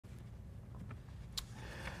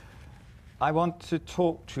I want to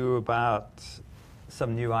talk to you about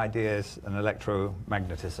some new ideas in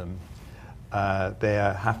electromagnetism. They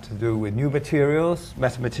have to do with new materials,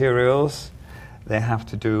 metamaterials. They have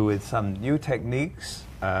to do with some new techniques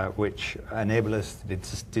which enable us to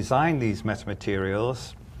design these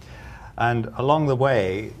metamaterials. And along the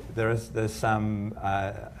way, there's some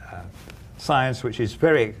science which is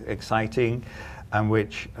very exciting and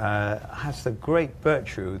which has the great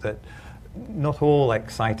virtue that not all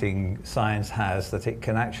exciting science has, that it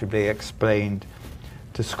can actually be explained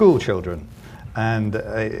to school children. And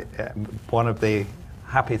one of the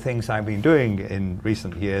happy things I've been doing in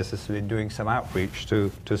recent years has been doing some outreach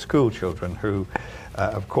to school children who,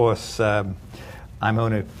 of course, I'm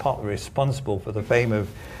only partly responsible for the fame of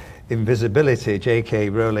invisibility. J.K.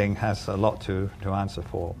 Rowling has a lot to answer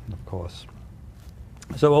for, of course.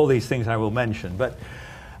 So all these things I will mention, but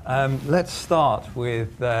let's start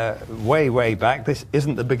with way back. This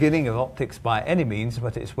isn't the beginning of optics by any means,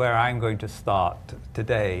 but it's where I'm going to start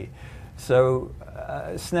today. So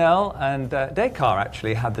Snell and Descartes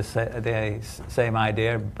actually had the same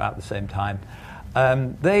idea about the same time.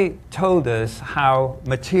 They told us how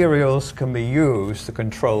materials can be used to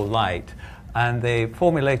control light, and they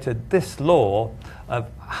formulated this law of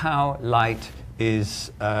how light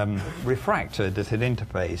is refracted at an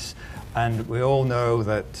interface. And we all know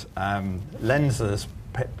that lenses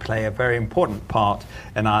play a very important part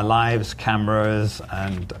in our lives, cameras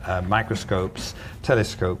and microscopes,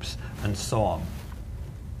 telescopes, and so on.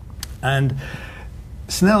 And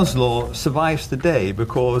Snell's law survives today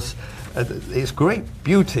because its great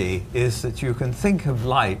beauty is that you can think of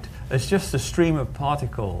light as just a stream of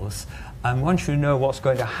particles, and once you know what's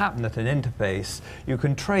going to happen at an interface, you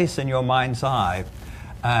can trace in your mind's eye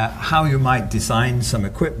how you might design some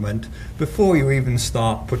equipment before you even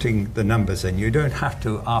start putting the numbers in. You don't have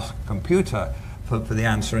to ask a computer for the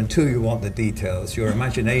answer until you want the details. Your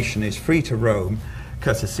imagination is free to roam,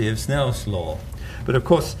 courtesy of Snell's law. But of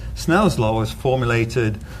course, Snell's law was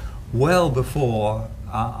formulated well before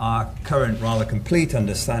our current rather complete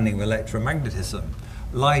understanding of electromagnetism.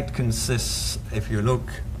 Light consists, if you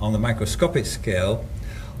look on the microscopic scale,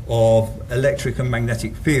 of electric and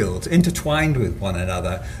magnetic fields intertwined with one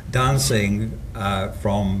another, dancing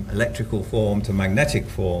from electrical form to magnetic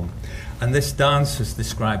form. And this dance is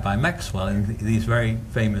described by Maxwell in these very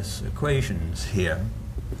famous equations here.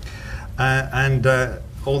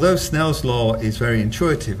 Although Snell's law is very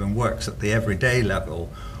intuitive and works at the everyday level,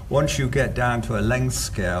 once you get down to a length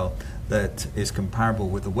scale that is comparable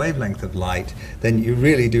with the wavelength of light, then you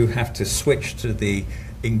really do have to switch to the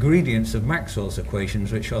ingredients of Maxwell's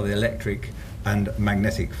equations, which are the electric and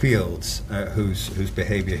magnetic fields whose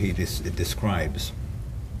behavior he describes.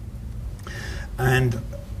 And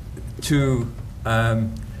to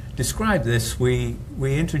describe this, we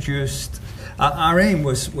introduced, our aim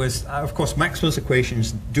was, of course, Maxwell's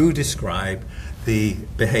equations do describe the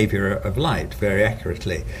behavior of light very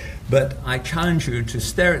accurately, but I challenge you to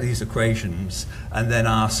stare at these equations and then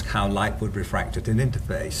ask how light would refract at an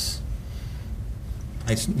interface.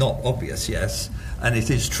 It's not obvious, yes, and it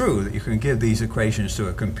is true that you can give these equations to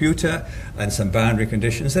a computer and some boundary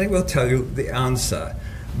conditions, and it will tell you the answer.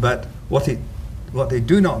 But what they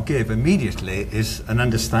do not give immediately is an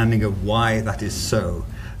understanding of why that is so.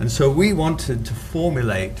 And so we wanted to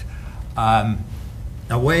formulate a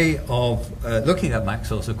way of looking at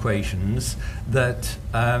Maxwell's equations that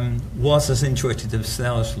was as intuitive as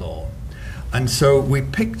Snell's law. And so we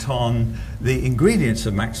picked on the ingredients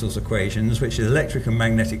of Maxwell's equations, which is electric and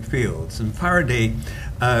magnetic fields. And Faraday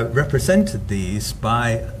represented these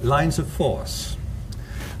by lines of force.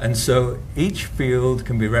 And so each field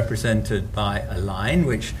can be represented by a line,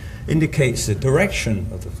 which indicates the direction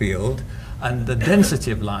of the field, and the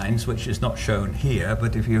density of lines, which is not shown here,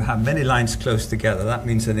 but if you have many lines close together, that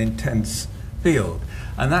means an intense field.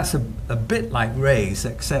 And that's a bit like rays,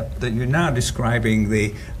 except that you're now describing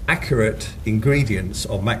the accurate ingredients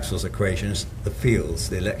of Maxwell's equations, the fields,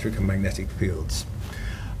 the electric and magnetic fields.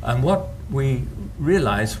 And what we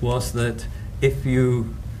realized was that if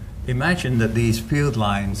you imagine that these field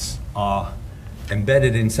lines are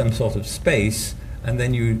embedded in some sort of space, and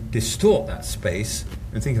then you distort that space,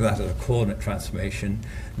 and think of that as a coordinate transformation,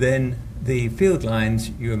 then the field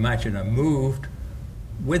lines you imagine are moved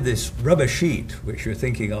with this rubber sheet, which you're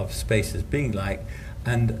thinking of space as being like,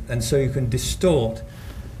 and so you can distort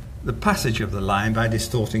the passage of the line by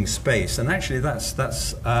distorting space. And actually that's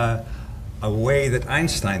a way that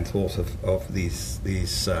Einstein thought of these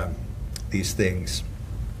things.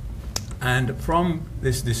 And from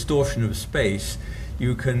this distortion of space,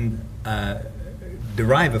 you can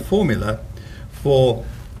derive a formula for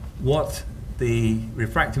what the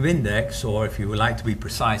refractive index, or if you would like to be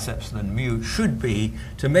precise, epsilon mu, should be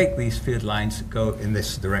to make these field lines go in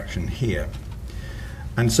this direction here.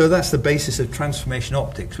 And so that's the basis of transformation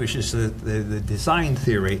optics, which is the design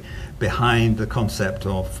theory behind the concept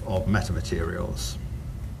of metamaterials.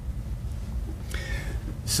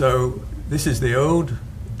 So this is the old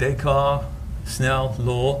Descartes-Snell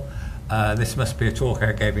law. This must be a talk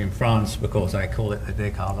I gave in France because I call it the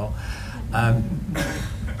Descartes law.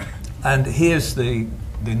 And here's the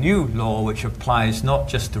new law, which applies not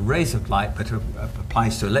just to rays of light, but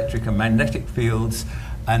applies to electric and magnetic fields.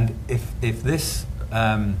 And if this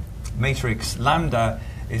matrix lambda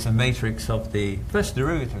is a matrix of the first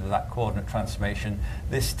derivative of that coordinate transformation,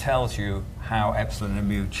 this tells you how epsilon and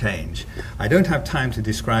mu change. I don't have time to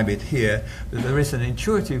describe it here, but there is an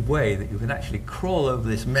intuitive way that you can actually crawl over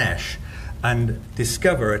this mesh and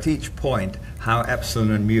discover at each point how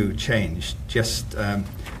epsilon and mu change, just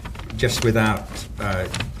without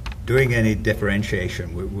doing any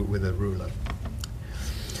differentiation with a ruler.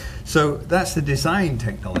 So that's the design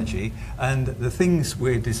technology, and the things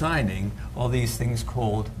we're designing are these things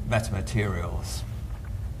called metamaterials.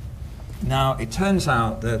 Now, it turns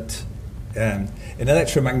out that in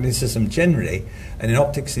electromagnetism generally, and in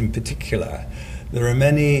optics in particular, there are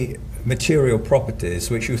many material properties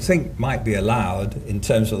which you think might be allowed in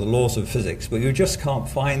terms of the laws of physics, but you just can't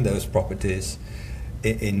find those properties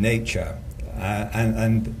in nature.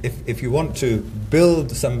 And if you want to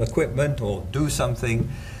build some equipment or do something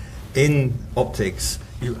in optics,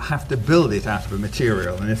 you have to build it out of a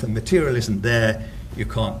material, and if the material isn't there, you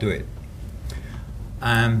can't do it.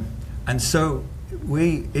 And so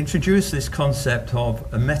we introduced this concept of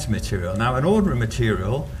a metamaterial. Now, an ordinary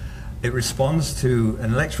material, it responds to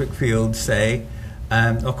an electric field, say,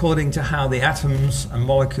 according to how the atoms and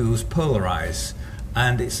molecules polarize,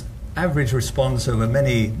 and its average response over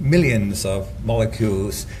many millions of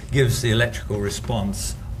molecules gives the electrical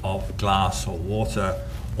response of glass or water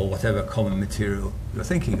or whatever common material you're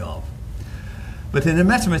thinking of. But in a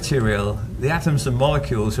metamaterial, the atoms and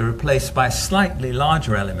molecules are replaced by slightly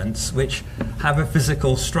larger elements which have a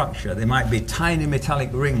physical structure. They might be tiny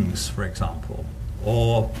metallic rings, for example,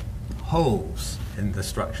 or holes in the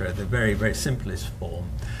structure, the very, very simplest form.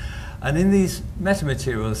 And in these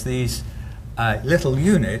metamaterials, these little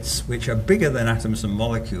units, which are bigger than atoms and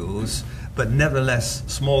molecules, but nevertheless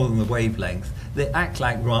smaller than the wavelength, they act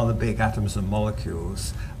like rather big atoms and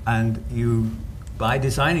molecules, and you, by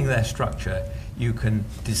designing their structure, you can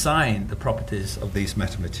design the properties of these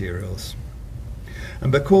metamaterials.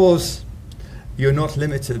 And because you're not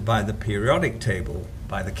limited by the periodic table,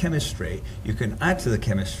 by the chemistry, you can add to the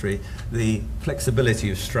chemistry the flexibility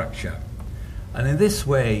of structure. And in this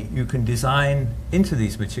way, you can design into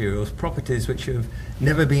these materials properties which have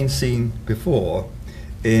never been seen before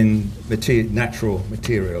in natural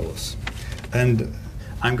materials. And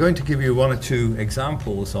I'm going to give you one or two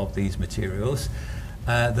examples of these materials.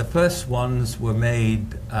 The first ones were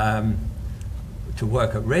made to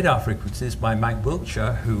work at radar frequencies by Mike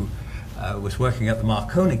Wiltshire, who was working at the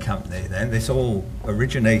Marconi Company then. This all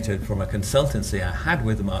originated from a consultancy I had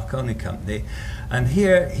with the Marconi Company. And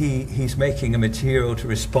here he's making a material to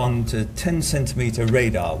respond to 10 centimeter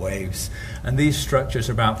radar waves. And these structures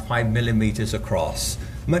are about 5 millimeters across,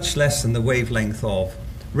 much less than the wavelength of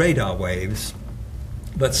radar waves,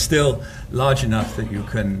 but still large enough that you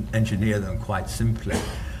can engineer them quite simply.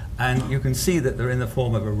 And you can see that they're in the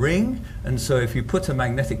form of a ring, and so if you put a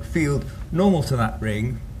magnetic field normal to that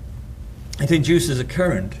ring, it induces a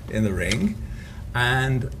current in the ring,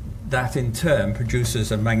 and that in turn produces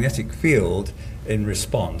a magnetic field in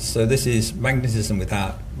response. So this is magnetism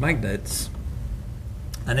without magnets.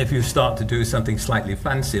 And if you start to do something slightly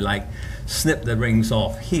fancy, like snip the rings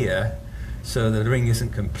off here, so the ring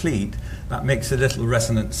isn't complete, that makes a little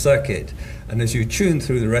resonant circuit. And as you tune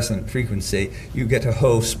through the resonant frequency, you get a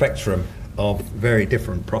whole spectrum of very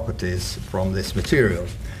different properties from this material.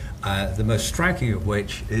 The most striking of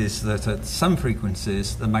which is that at some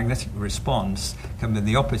frequencies, the magnetic response comes in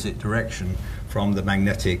the opposite direction from the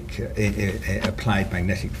magnetic, applied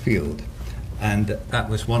magnetic field. And that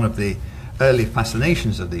was one of the early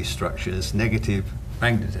fascinations of these structures, negative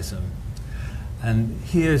magnetism. And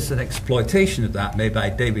here's an exploitation of that made by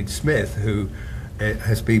David Smith, who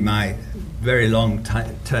has been my very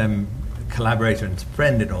long-term collaborator and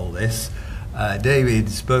friend in all this.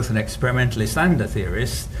 David's both an experimentalist and a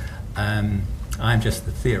theorist. I'm just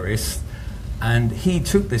the theorist. And he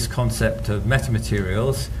took this concept of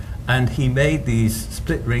metamaterials and he made these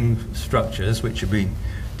split ring structures, which have been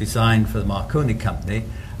designed for the Marconi Company,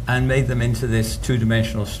 and made them into this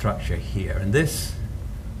two-dimensional structure here. And this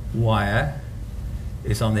wire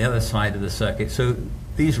is on the other side of the circuit. So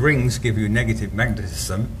these rings give you negative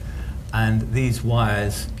magnetism, and these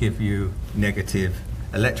wires give you negative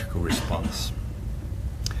electrical response.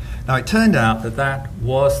 Now, it turned out that that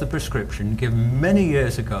was the prescription given many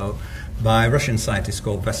years ago by a Russian scientist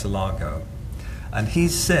called Veselago. And he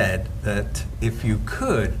said that if you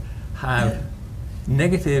could have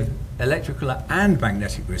negative electrical and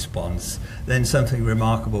magnetic response, then something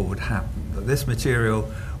remarkable would happen. That this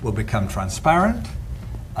material will become transparent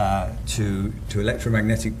to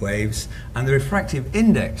electromagnetic waves, and the refractive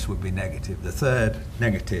index would be negative, the third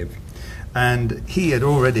negative. And he had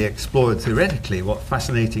already explored theoretically what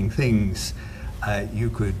fascinating things you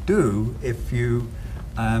could do if you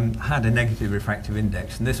had a negative refractive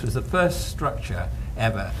index. And this was the first structure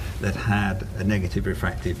ever that had a negative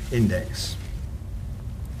refractive index.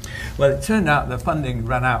 Well, it turned out the funding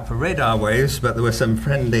ran out for radar waves, but there were some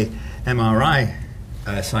friendly MRI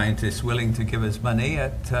scientists willing to give us money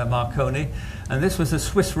at Marconi. And this was a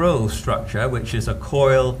Swiss roll structure, which is a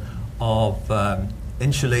coil of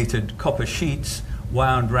insulated copper sheets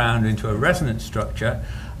wound round into a resonance structure.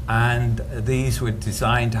 And these were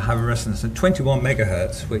designed to have a resonance at 21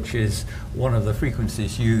 megahertz, which is one of the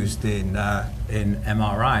frequencies used in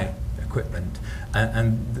MRI equipment.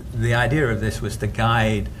 And the idea of this was to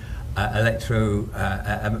guide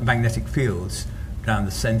magnetic fields down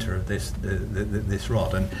the center of this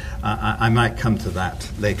rod. And I might come to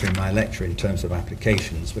that later in my lecture in terms of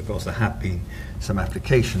applications, because there have been some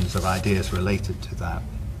applications of ideas related to that.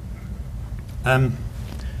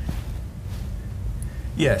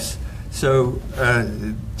 Yes, so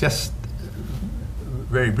just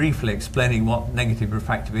very briefly explaining what negative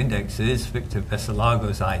refractive index is, Victor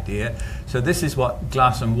Veselago's idea. So this is what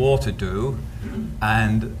glass and water do,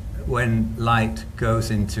 and when light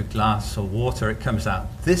goes into glass or water, it comes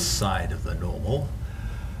out this side of the normal.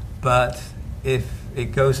 But if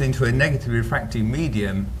it goes into a negative refractive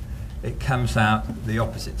medium, it comes out the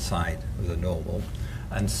opposite side of the normal.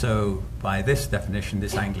 And so by this definition,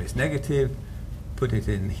 this angle is negative. Put it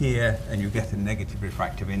in here, and you get a negative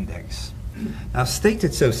refractive index. Now,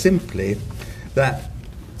 stated so simply, that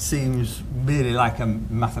seems merely like a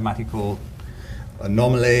mathematical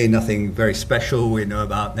anomaly, nothing very special. We know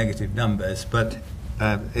about negative numbers, but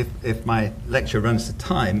if my lecture runs to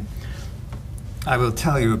time, I will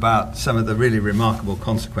tell you about some of the really remarkable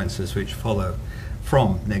consequences which follow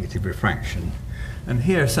from negative refraction. And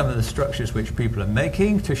here are some of the structures which people are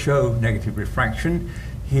making to show negative refraction.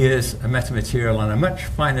 Here's a metamaterial on a much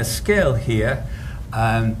finer scale here.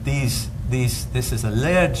 This is a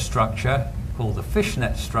layered structure called the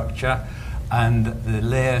fishnet structure, and the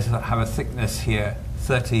layers have a thickness here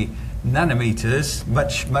 30 nanometers,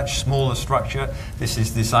 much smaller structure. This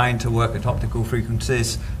is designed to work at optical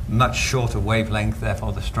frequencies, much shorter wavelength,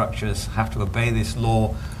 therefore the structures have to obey this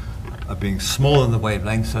law of being smaller than the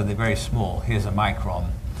wavelength, so they're very small. Here's a micron.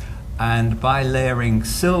 And by layering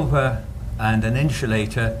silver and an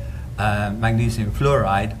insulator, magnesium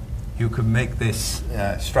fluoride, you can make this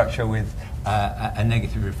structure with a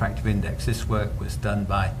negative refractive index. This work was done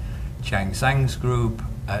by Jiang Zhang's group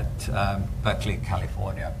at Berkeley,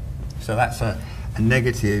 California. So that's a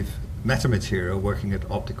negative metamaterial working at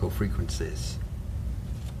optical frequencies.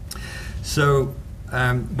 So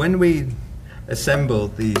when we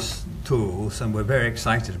assembled these tools, and we're very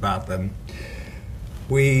excited about them,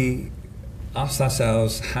 we asked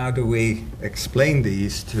ourselves, how do we explain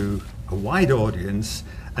these to a wide audience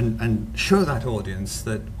and show that audience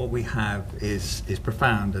that what we have is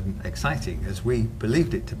profound and exciting, as we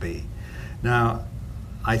believed it to be. Now,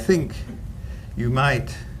 I think you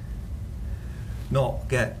might not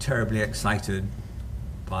get terribly excited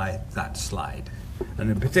by that slide. And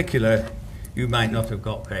in particular, you might not have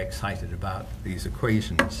got very excited about these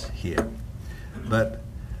equations here. But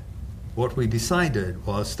what we decided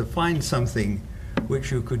was to find something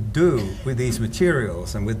which you could do with these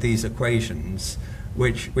materials and with these equations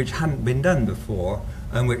which hadn't been done before,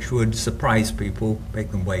 and which would surprise people, make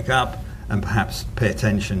them wake up, and perhaps pay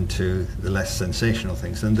attention to the less sensational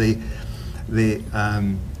things. And the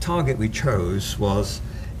target we chose was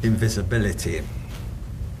invisibility.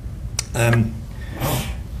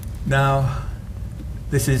 Now,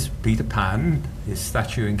 this is Peter Pan, his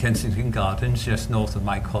statue in Kensington Gardens, just north of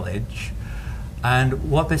my college. And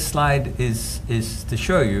what this slide is to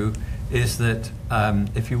show you is that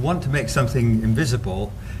if you want to make something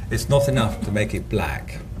invisible, it's not enough to make it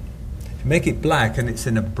black. To make it black, and it's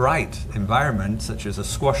in a bright environment, such as a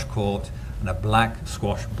squash court and a black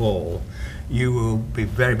squash ball, you will be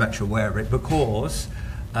very much aware of it, because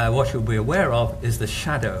what you'll be aware of is the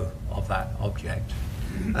shadow of that object.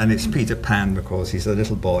 And it's Peter Pan because he's a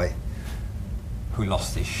little boy who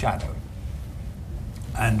lost his shadow.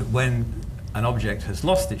 And when an object has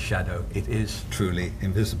lost its shadow, it is truly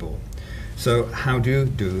invisible. So how do you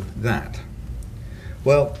do that?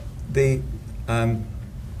 Well, the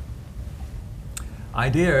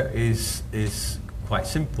idea is quite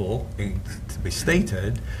simple to be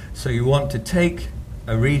stated. So you want to take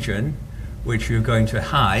a region which you're going to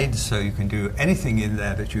hide, so you can do anything in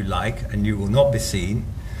there that you like and you will not be seen,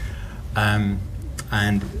 and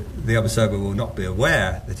the observer will not be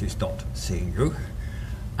aware that it's not seeing you.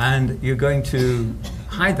 And you're going to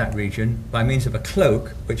hide that region by means of a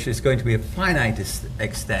cloak, which is going to be a finite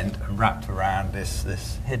extent and wrapped around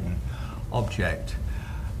this hidden object.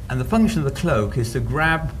 And the function of the cloak is to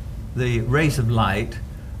grab the rays of light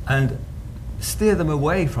and steer them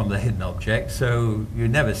away from the hidden object so you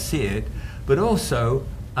never see it, but also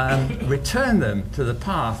return them to the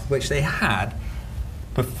path which they had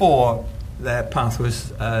before their path was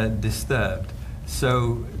disturbed.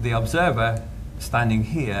 So the observer standing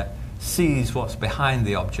here sees what's behind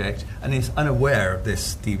the object and is unaware of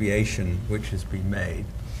this deviation which has been made.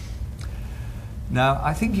 Now,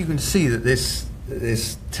 I think you can see that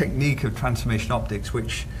this technique of transformation optics,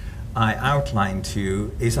 which I outlined to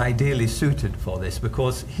you, is ideally suited for this,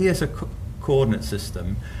 because here's a coordinate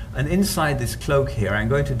system, and inside this cloak here I'm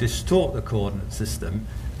going to distort the coordinate system,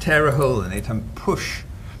 tear a hole in it and push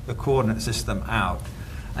the coordinate system out,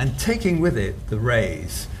 and taking with it the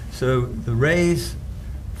rays. So the rays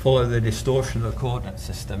follow the distortion of the coordinate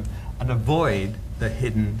system and avoid the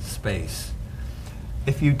hidden space.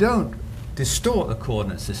 If you don't distort the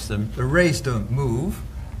coordinate system, the rays don't move,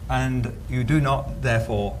 and you do not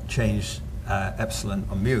therefore change epsilon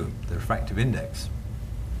or mu, the refractive index.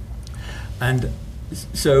 And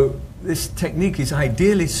so this technique is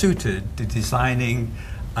ideally suited to designing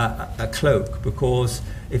a cloak, because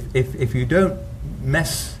if you don't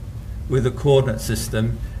mess with the coordinate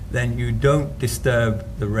system, then you don't disturb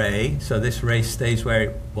the ray, so this ray stays where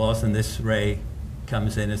it was and this ray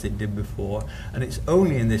comes in as it did before, and it's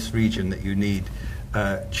only in this region that you need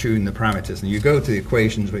tune the parameters. And you go to the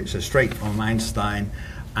equations which are straight from Einstein,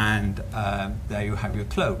 and there you have your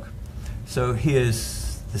cloak. So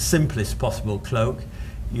here's the simplest possible cloak.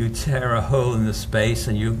 You tear a hole in the space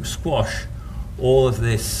and you squash all of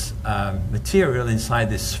this material inside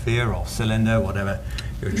this sphere or cylinder, whatever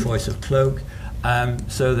your choice of cloak,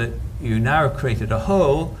 so that you now have created a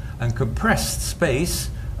hole and compressed space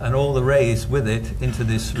and all the rays with it into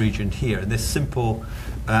this region here. And this simple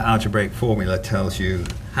algebraic formula tells you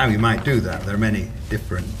how you might do that. There are many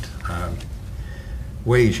different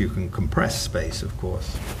ways you can compress space, of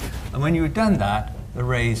course. And when you've done that, the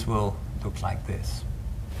rays will look like this.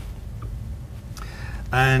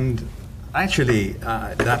 And actually,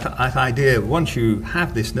 that idea, once you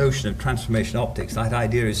have this notion of transformation optics, that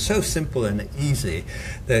idea is so simple and easy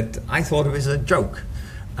that I thought of it as a joke.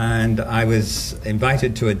 And I was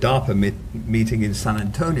invited to a DARPA meeting in San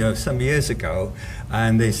Antonio some years ago,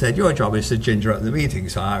 and they said, your job is to ginger up the meeting.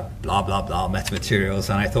 So I blah, blah, blah, metamaterials,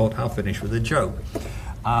 and I thought, I'll finish with a joke.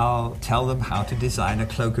 I'll tell them how to design a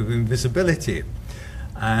cloak of invisibility,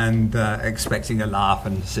 and expecting a laugh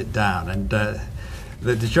and sit down. And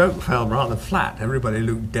the joke fell rather flat. Everybody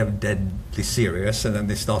looked deadly serious, and then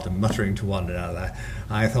they started muttering to one another.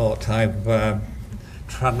 I thought, I've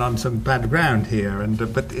trodden on some bad ground here, and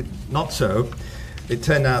but not so. It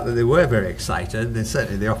turned out that they were very excited. And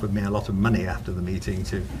certainly they offered me a lot of money after the meeting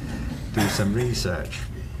to do some research.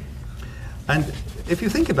 And if you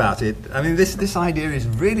think about it, I mean, this idea is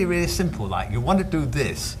really, really simple. Like, you want to do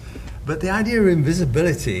this, but the idea of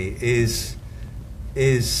invisibility is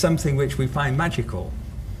something which we find magical.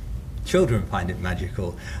 Children find it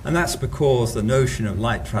magical, and that's because the notion of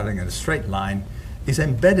light traveling in a straight line is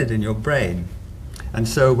embedded in your brain. And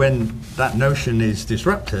so when that notion is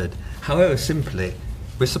disrupted, however simply,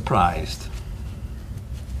 we're surprised.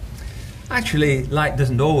 Actually, light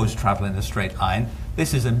doesn't always travel in a straight line.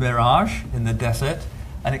 This is a mirage in the desert,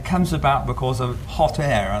 and it comes about because of hot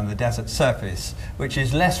air on the desert surface, which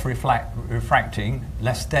is less refracting,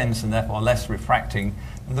 less dense, and therefore less refracting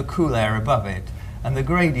than the cool air above it. And the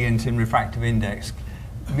gradient in refractive index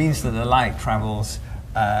means that the light travels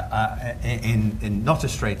in not a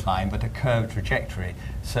straight line, but a curved trajectory.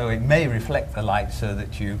 So it may reflect the light so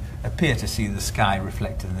that you appear to see the sky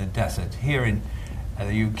reflected in the desert. Here in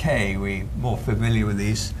the UK, we're more familiar with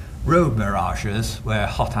these road mirages, where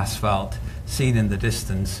hot asphalt seen in the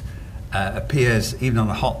distance appears even on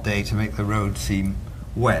a hot day to make the road seem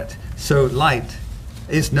wet. So light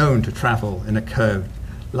is known to travel in a curved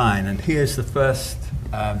line. And here's the first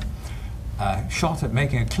shot at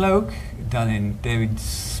making a cloak, done in David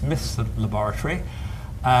Smith's laboratory.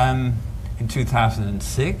 in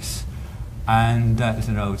 2006, and it's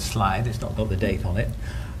an old slide, it's not got the date on it.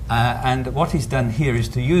 And what he's done here is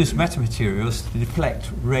to use metamaterials to deflect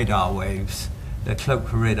radar waves. They're cloaked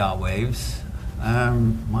for radar waves.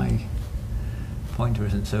 My pointer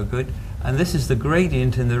isn't so good. And this is the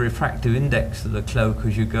gradient in the refractive index of the cloak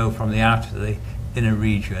as you go from the outer to the inner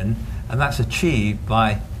region. And that's achieved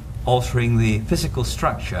by altering the physical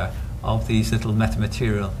structure of these little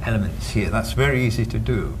metamaterial elements here. That's very easy to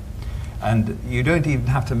do. And you don't even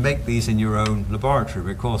have to make these in your own laboratory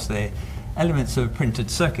because they're elements of a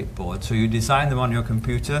printed circuit board. So you design them on your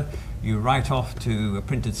computer, you write off to a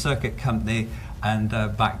printed circuit company, and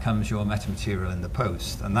back comes your metamaterial in the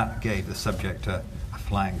post. And that gave the subject a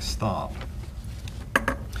flying start.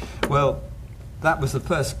 Well, that was the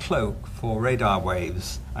first cloak for radar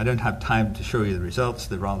waves. I don't have time to show you the results.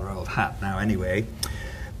 They're rather old hat now anyway.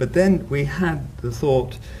 But then we had the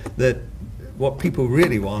thought that what people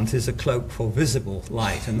really want is a cloak for visible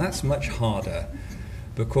light, and that's much harder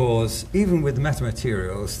because even with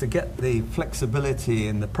metamaterials, to get the flexibility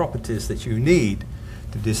and the properties that you need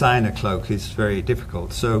to design a cloak is very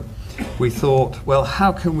difficult. So we thought, well,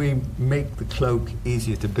 how can we make the cloak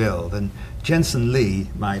easier to build? And Jensen Lee,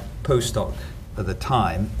 my postdoc at the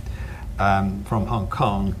time, from Hong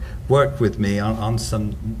Kong, worked with me on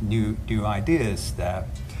some new ideas there.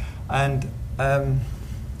 And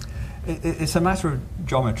it's a matter of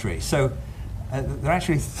geometry. So there are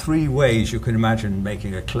actually three ways you can imagine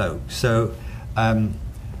making a cloak. So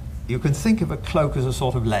you can think of a cloak as a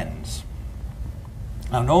sort of lens.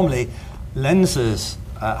 Now normally lenses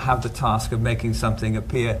have the task of making something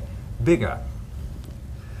appear bigger.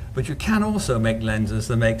 But you can also make lenses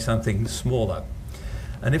that make something smaller.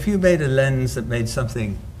 And if you made a lens that made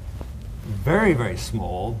something very, very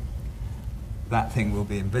small, that thing will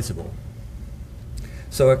be invisible.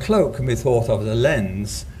 So a cloak can be thought of as a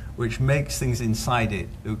lens which makes things inside it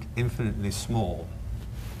look infinitely small.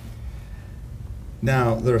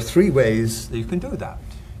 Now, there are three ways that you can do that.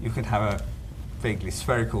 You can have a vaguely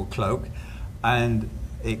spherical cloak, and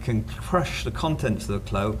it can crush the contents of the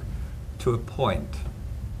cloak to a point.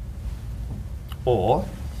 Or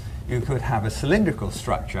you could have a cylindrical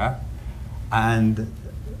structure, and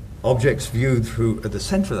objects viewed through at the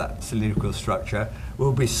center of that cylindrical structure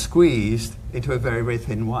will be squeezed into a very, very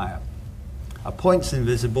thin wire. A point's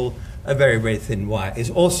invisible, a very, very thin wire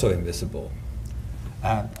is also invisible.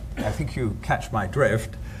 I think you catch my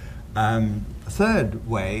drift. A third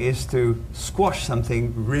way is to squash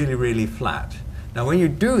something really, really flat. Now when you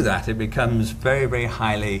do that, it becomes very, very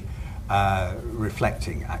highly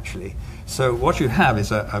reflecting, actually. So what you have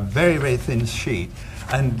is a very, very thin sheet,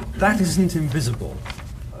 and that isn't invisible.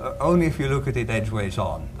 Only if you look at it edgeways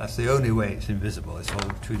on. That's the only way it's invisible. It's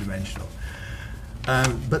all two-dimensional.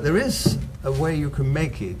 But there is a way you can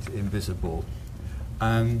make it invisible.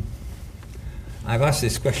 I've asked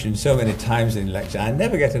this question so many times in lecture, I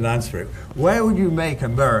never get an answer for it. Where would you make a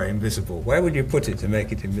mirror invisible? Where would you put it to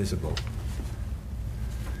make it invisible?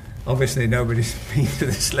 Obviously nobody's been to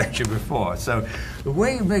this lecture before. So the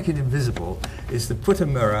way you make it invisible is to put a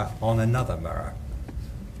mirror on another mirror.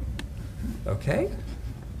 Okay?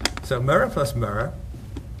 So mirror plus mirror,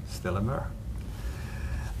 still a mirror.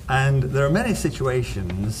 And there are many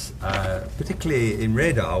situations, particularly in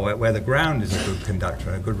radar, where the ground is a good conductor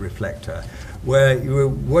and a good reflector, where you're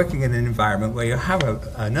working in an environment where you have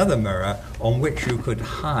another mirror on which you could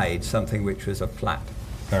hide something which was a flat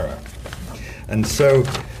mirror. And so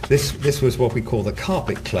this was what we call the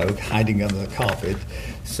carpet cloak, hiding under the carpet.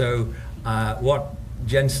 So what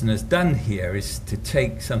Jensen has done here is to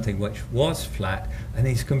take something which was flat, and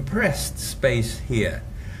he's compressed space here.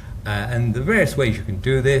 And the various ways you can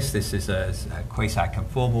do this is a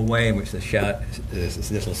quasi-conformal way in which the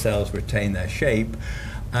little cells retain their shape.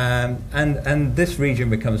 And this region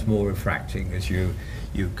becomes more refracting as you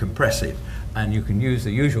compress it. And you can use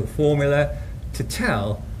the usual formula to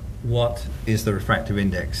tell what is the refractive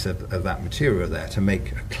index of that material there to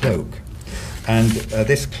make a cloak. And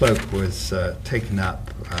this cloak was taken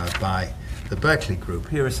up by the Berkeley group.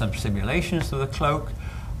 Here are some simulations of the cloak.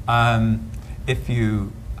 If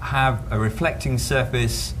you have a reflecting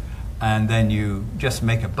surface and then you just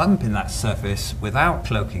make a bump in that surface without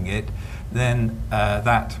cloaking it, then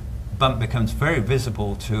that bump becomes very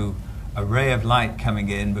visible to a ray of light coming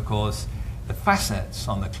in because the facets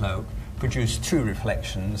on the cloak produce two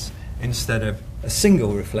reflections instead of a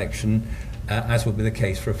single reflection, as would be the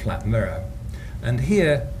case for a flat mirror. And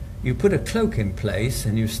here you put a cloak in place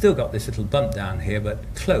and you've still got this little bump down here, but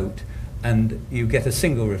cloaked, and you get a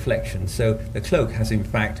single reflection. So the cloak has in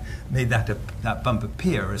fact made that bump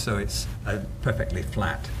appear as though it's a perfectly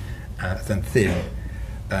flat and thin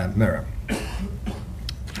mirror.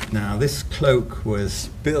 Now, this cloak was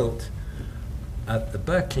built at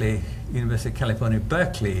the University of California,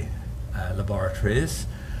 Berkeley laboratories.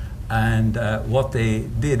 And what they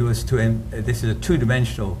did was this is a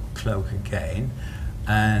two-dimensional cloak again.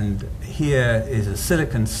 And here is a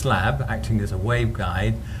silicon slab acting as a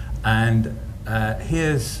waveguide. And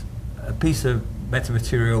here's a piece of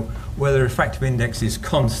metamaterial where the refractive index is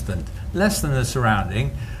constant, less than the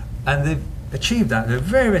surrounding. And they've achieved that with a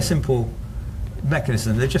very, very simple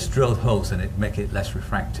mechanism. They just drilled holes in it to make it less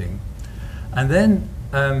refracting. And then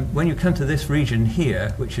when you come to this region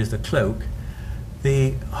here, which is the cloak,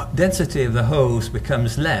 the density of the holes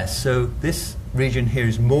becomes less. So this region here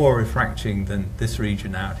is more refracting than this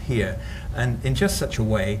region out here, and in just such a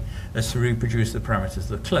way as to reproduce the parameters of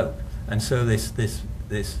the cloak. And so this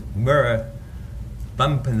mirror,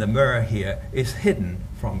 bump in the mirror here, is hidden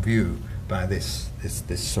from view by this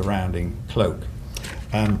surrounding cloak.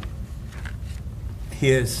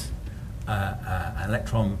 Here's an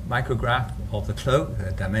electron micrograph of the cloak.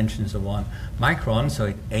 The dimensions are 1 micron, so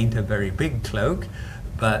it ain't a very big cloak,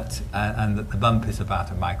 but and the bump is about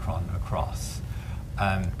a micron across.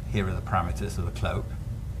 Here are the parameters of the cloak.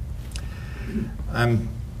 And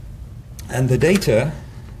the data,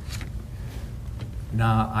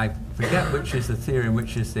 now I forget which is the theory and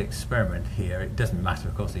which is the experiment here. It doesn't matter,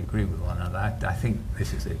 of course, they agree with one another. I think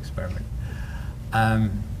this is the experiment.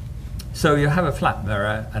 So you have a flat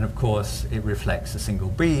mirror, and of course it reflects a single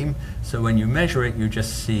beam. So when you measure it, you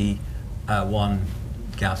just see one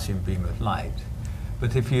Gaussian beam of light.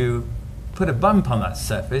 But if you put a bump on that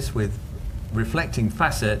surface with reflecting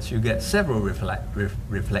facets, you get several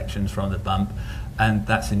reflections from the bump, and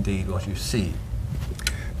that's indeed what you see.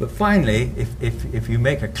 But finally, if you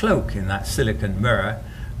make a cloak in that silicon mirror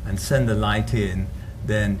and send the light in,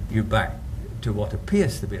 then you're back to what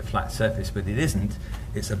appears to be a flat surface, but it isn't.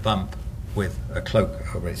 It's a bump with a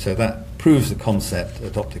cloak over it. So that proves the concept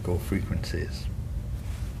at optical frequencies.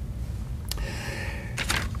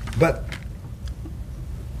 But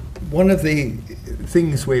one of the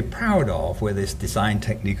things we're proud of with this design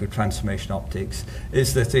technique of transformation optics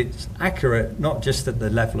is that it's accurate not just at the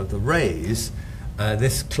level of the rays.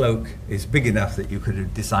 This cloak is big enough that you could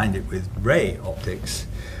have designed it with ray optics.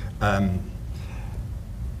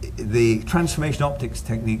 The transformation optics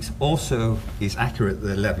techniques also is accurate at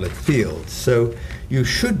the level of fields. So you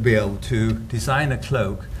should be able to design a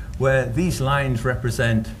cloak where these lines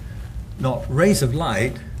represent not rays of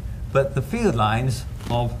light, but the field lines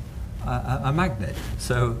of a magnet.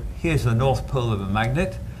 So here's the north pole of a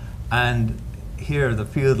magnet, and here are the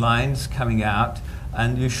field lines coming out,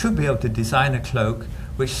 and you should be able to design a cloak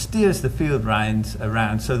which steers the field lines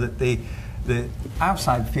around so that the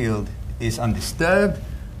outside field is undisturbed,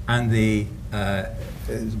 and the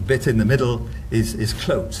bit in the middle is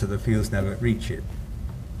cloaked so the fields never reach it.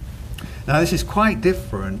 Now this is quite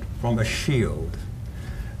different from a shield.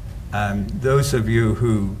 Those of you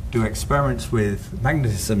who do experiments with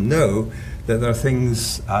magnetism know that there are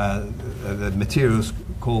things, the materials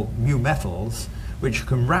called mu metals, which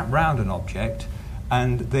can wrap round an object,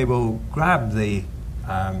 and they will grab the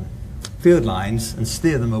field lines and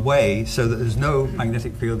steer them away so that there's no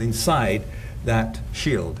magnetic field inside that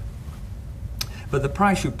shield. But the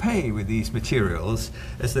price you pay with these materials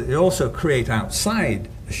is that they also create outside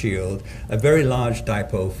the shield a very large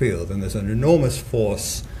dipole field, and there's an enormous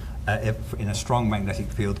force in a strong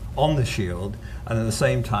magnetic field on the shield, and at the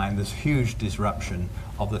same time there's huge disruption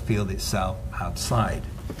of the field itself outside.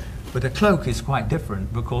 But a cloak is quite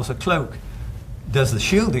different, because a cloak does the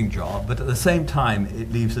shielding job, but at the same time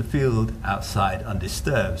it leaves the field outside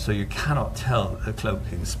undisturbed, so you cannot tell the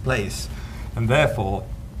cloaking's place, and therefore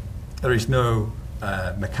there is no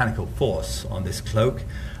mechanical force on this cloak,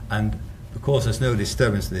 and because there's no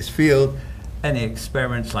disturbance of this field, any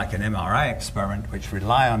experiments like an MRI experiment which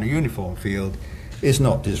rely on a uniform field is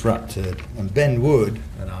not disrupted. And Ben Wood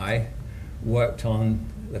and I worked on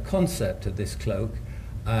the concept of this cloak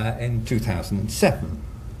in 2007.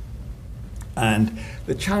 And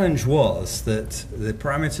the challenge was that the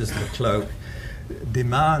parameters of the cloak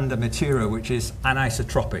demand a material which is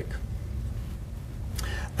anisotropic.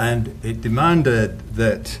 And it demanded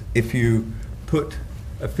that if you put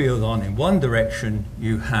a field on in one direction,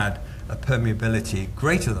 you had a permeability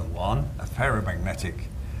greater than 1, a ferromagnetic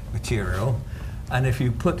material. And if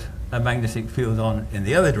you put a magnetic field on in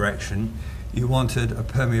the other direction, you wanted a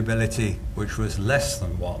permeability which was less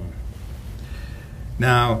than 1.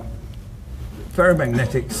 Now,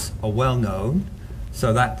 ferromagnetics are well known,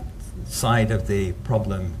 so that side of the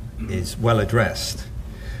problem is well addressed.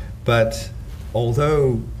 But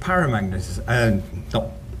although paramagnetism,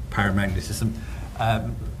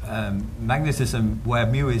 magnetism where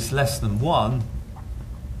mu is less than 1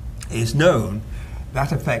 is known,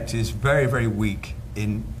 that effect is very, very weak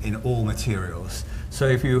in all materials. So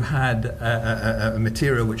if you had a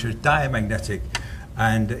material which was diamagnetic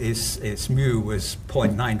and its mu was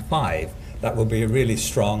 0.95, that would be a really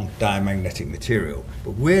strong diamagnetic material.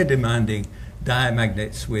 But we're demanding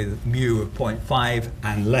diamagnets with mu of 0.5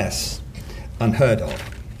 and less, unheard of,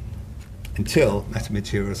 until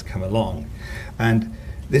metamaterials come along. And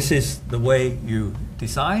this is the way you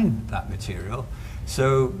design that material.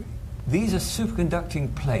 So these are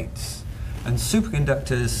superconducting plates, and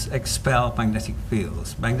superconductors expel magnetic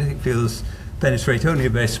fields. Magnetic fields penetrate only a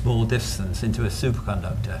very small distance into a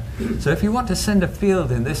superconductor. So if you want to send a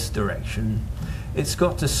field in this direction, it's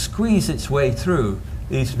got to squeeze its way through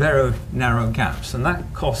these very narrow gaps, and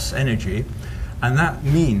that costs energy, and that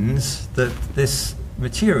means that this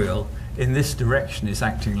material in this direction is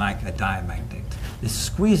acting like a diamagnet. This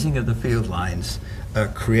squeezing of the field lines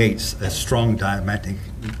creates a strong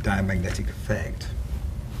diamagnetic effect.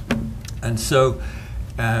 And so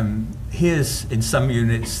here's, in some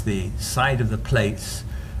units, the side of the plates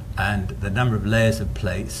and the number of layers of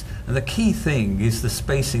plates. And the key thing is the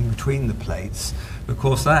spacing between the plates,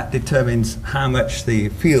 because that determines how much the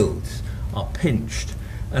fields are pinched.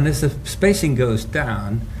 And as the spacing goes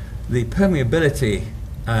down, the permeability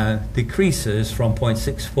decreases from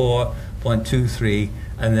 0.64, 0.23,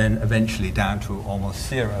 and then eventually down to almost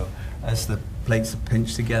 0 as the plates are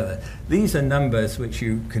pinched together. These are numbers which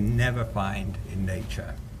you can never find in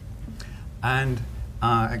nature. And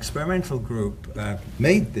our experimental group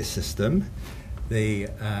made this system. They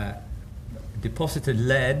deposited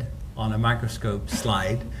lead on a microscope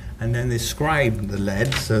slide, and then they scribed the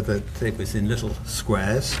lead so that it was in little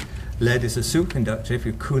squares. Lead is a superconductor if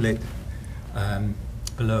you cool it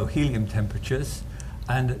below helium temperatures,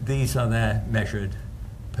 and these are their measured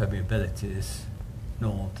permeabilities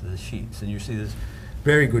normal to the sheets. And you see there's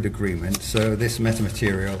very good agreement, so this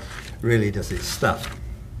metamaterial really does its stuff.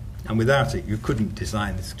 And without it, you couldn't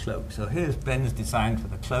design this cloak. So here's Ben's design for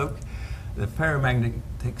the cloak. The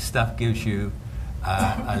ferromagnetic stuff gives you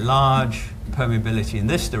a large permeability in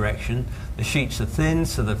this direction. The sheets are thin,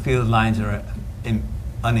 so the field lines are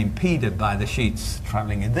unimpeded by the sheets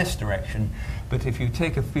traveling in this direction. But if you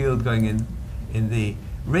take a field going in the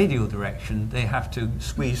radial direction, they have to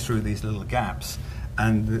squeeze through these little gaps,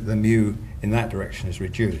 and the mu in that direction is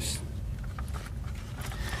reduced.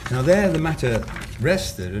 Now there the matter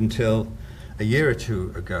rested until a year or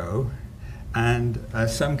two ago, and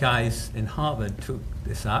some guys in Harvard took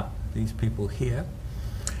this up, these people here,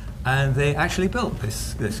 and they actually built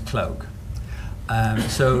this cloak.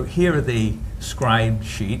 So here are the scribed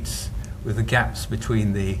sheets with the gaps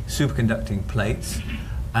between the superconducting plates,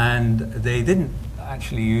 and they didn't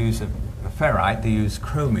actually use a ferrite, they used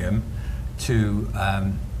chromium to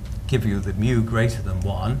give you the mu greater than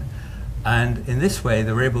 1, and in this way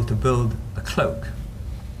they were able to build a cloak.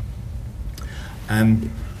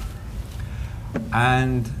 And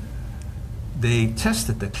they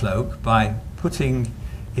tested the cloak by putting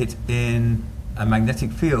it in a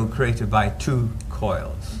magnetic field created by 2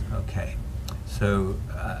 coils. Okay, so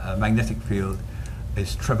a magnetic field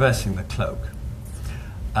is traversing the cloak.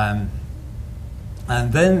 And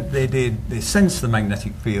then they sensed the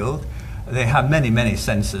magnetic field. They have many, many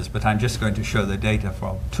sensors, but I'm just going to show the data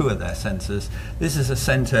from 2 of their sensors. This is a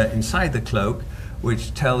sensor inside the cloak,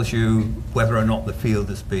 which tells you whether or not the field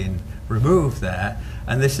has been removed there.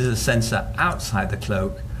 And this is a sensor outside the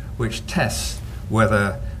cloak, which tests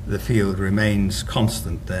whether the field remains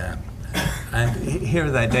constant there. And here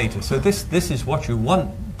are their data. So this is what you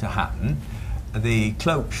want to happen. The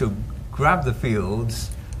cloak should grab the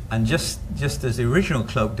fields, and just as the original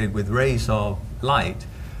cloak did with rays of light,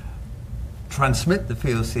 transmit the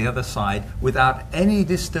fields to the other side without any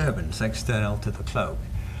disturbance external to the cloak.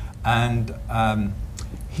 And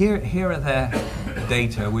here are their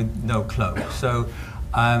data with no cloak. So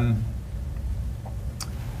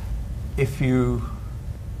if you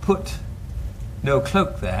put no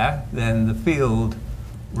cloak there, then the field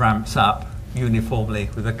ramps up uniformly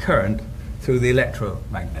with a current through the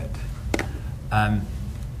electromagnet,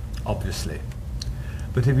 obviously.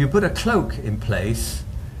 But if you put a cloak in place,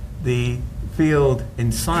 the field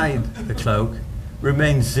inside the cloak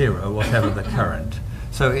remains 0, whatever the current.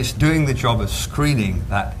 So it's doing the job of screening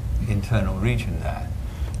that internal region there.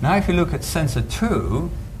 Now if you look at sensor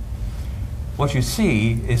 2, what you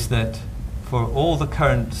see is that for all the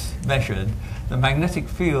currents measured, the magnetic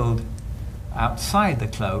field outside the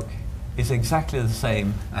cloak is exactly the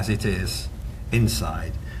same as it is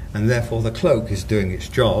inside. And therefore the cloak is doing its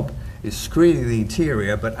job. is screening the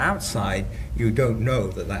interior, but outside you don't know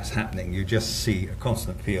that that's happening. You just see a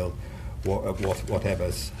constant field of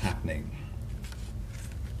whatever's happening.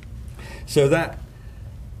 So that,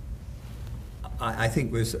 I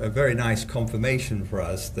think, was a very nice confirmation for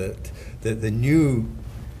us that the new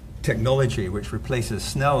technology which replaces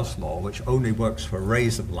Snell's law, which only works for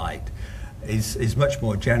rays of light, is much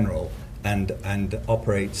more general and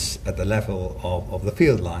operates at the level of the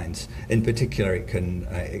field lines. In particular, it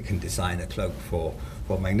can design a cloak for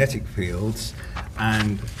magnetic fields,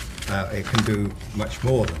 and it can do much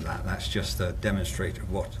more than that. That's just a demonstrator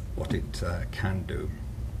of what it can do.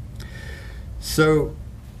 So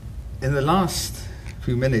in the last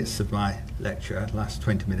few minutes of my lecture, last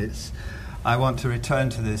 20 minutes, I want to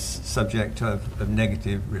return to this subject of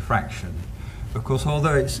negative refraction, because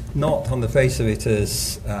although it's not on the face of it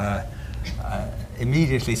as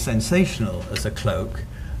immediately sensational as a cloak,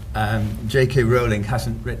 J.K. Rowling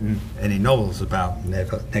hasn't written any novels about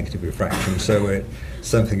negative refraction, so we're at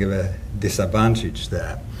something of a disadvantage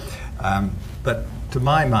there. But to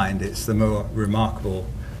my mind, it's the more remarkable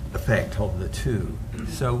effect of the two.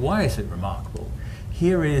 So why is it remarkable?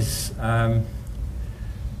 Here is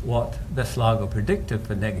what Veselago predicted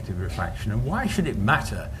for negative refraction, and why should it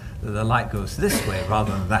matter that the light goes this way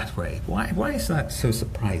rather than that way? Why is that so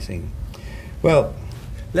surprising? Well,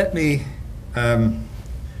 let me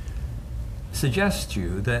suggest to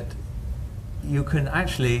you that you can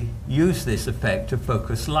actually use this effect to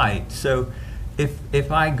focus light. So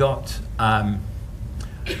if I got a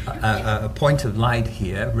point of light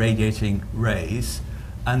here radiating rays,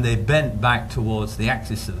 and they bent back towards the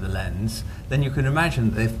axis of the lens, then you can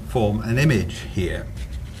imagine they form an image here.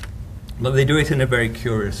 But they do it in a very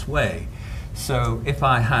curious way. So if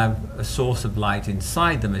I have a source of light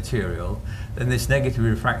inside the material, then this negative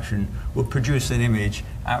refraction will produce an image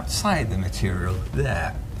outside the material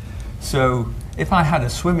there. So if I had a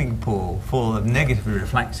swimming pool full of negatively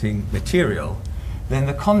reflecting material, then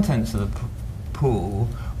the contents of the pool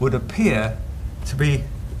would appear to be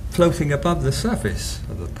floating above the surface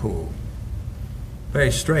of the pool.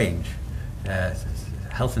 Very strange.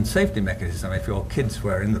 Health and safety mechanism. If your kids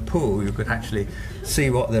were in the pool, you could actually see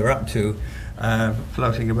what they're up to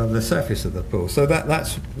floating above the surface of the pool. So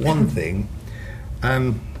that's one thing.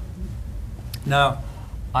 Now,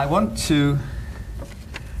 I want to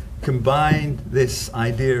combine this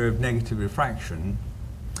idea of negative refraction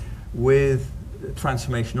with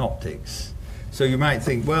transformation optics. So you might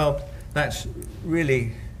think, well, that's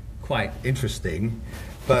really quite interesting,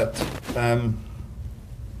 but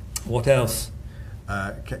what else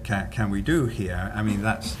can we do here? I mean,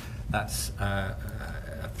 that's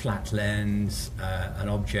a flat lens, an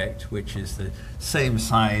object which is the same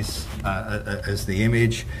size as the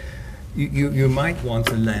image. You might want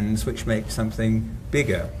a lens which makes something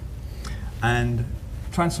bigger. And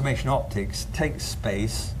transformation optics takes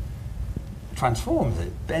space, transforms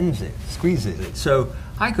it, bends it, squeezes it. So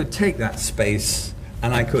I could take that space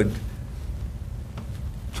and I could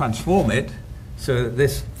transform it so that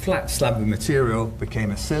this flat slab of material became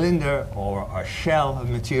a cylinder or a shell of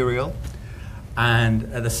material.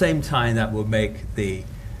 And at the same time, that would make the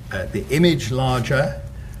image larger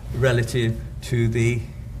relative to the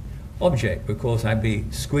object, because I'd be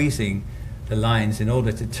squeezing the lines in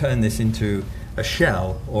order to turn this into a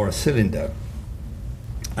shell or a cylinder.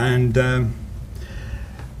 And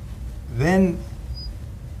then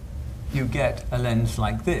you get a lens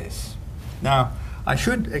like this. Now, I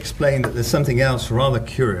should explain that there's something else rather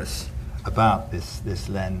curious about this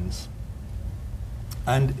lens.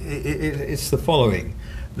 And it's the following,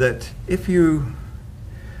 that if you,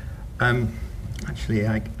 actually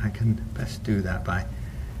I can best do that by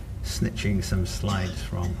snitching some slides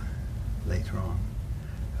from later on.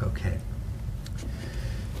 Okay.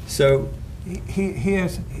 So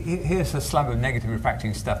here's a slab of negative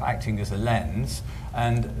refracting stuff acting as a lens,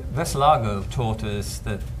 and Veselago taught us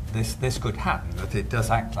that this could happen, that it does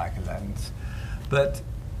act like a lens. But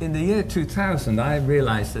in the year 2000, I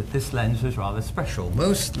realized that this lens was rather special.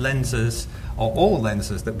 Most lenses, or all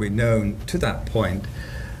lenses that we've known to that point,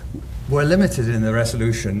 were limited in the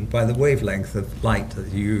resolution by the wavelength of light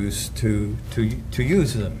that you use to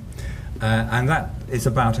use them. And that is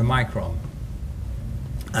about a micron.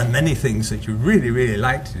 And many things that you really, really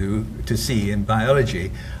like to see in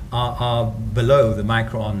biology are below the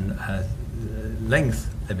micron length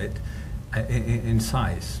limit in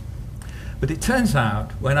size. But it turns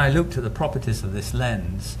out, when I looked at the properties of this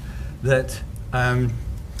lens, that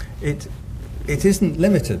it isn't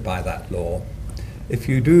limited by that law. If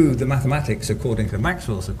you do the mathematics according to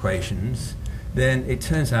Maxwell's equations, then it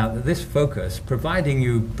turns out that this focus, providing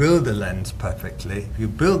you build the lens perfectly, if you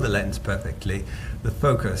build the lens perfectly, the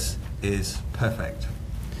focus is perfect.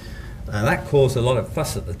 That caused a lot of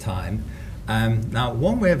fuss at the time. Now,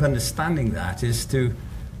 one way of understanding that is to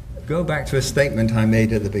go back to a statement I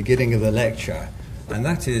made at the beginning of the lecture, and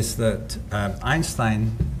that is that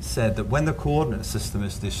Einstein said that when the coordinate system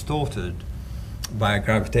is distorted by a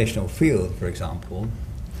gravitational field, for example,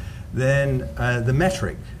 then the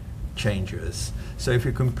metric changes. So if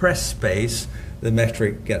you compress space, the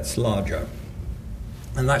metric gets larger.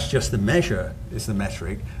 And that's just the measure, is the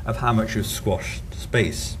metric, of how much you've squashed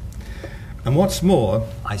space. And what's more,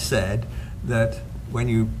 I said that when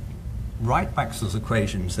you write Maxwell's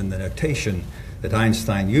equations in the notation that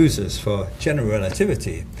Einstein uses for general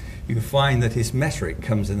relativity, you find that his metric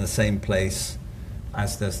comes in the same place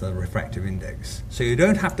as does the refractive index. So you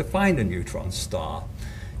don't have to find a neutron star.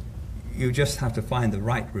 You just have to find the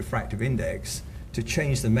right refractive index to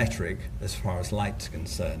change the metric as far as light's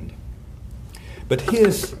concerned. But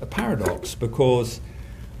here's a paradox, because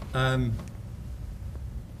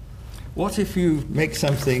what if you make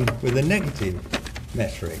something with a negative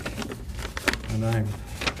metric? And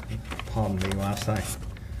pardon me whilst I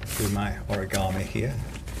do my origami here.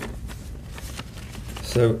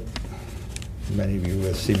 So many of you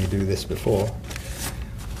will see me do this before.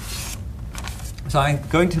 So I'm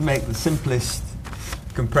going to make the simplest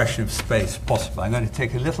compression of space possible. I'm going to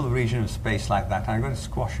take a little region of space like that, and I'm going to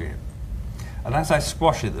squash it. And as I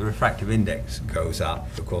squash it, the refractive index goes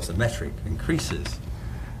up. Of course, the metric increases.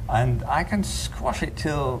 And I can squash it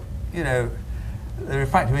till, you know, the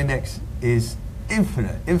refractive index is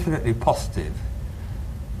infinitely positive.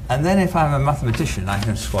 And then if I'm a mathematician, I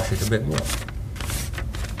can squash it a bit more.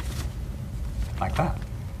 Like that.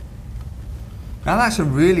 Now that's a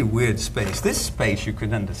really weird space. This space you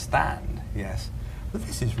can understand, yes. But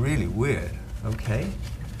this is really weird, okay?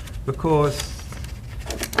 Because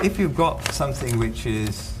if you've got something which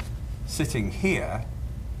is sitting here,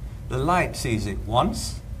 the light sees it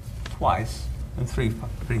once, twice, and three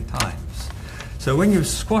times. So when you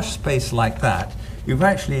squash space like that, you've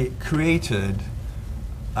actually created,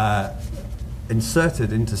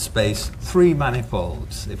 inserted into space three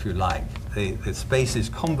manifolds, if you like. The space is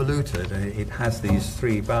convoluted, and it has these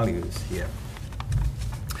three values here.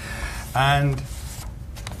 And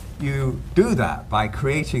you do that by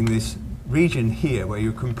creating this region here where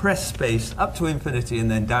you compress space up to infinity and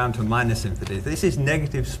then down to minus infinity. This is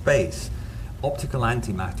negative space, optical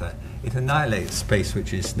antimatter. It annihilates space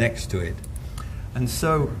which is next to it. And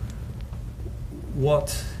so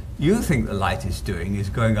what you think the light is doing is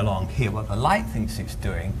going along here. What the light thinks it's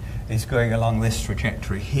doing is going along this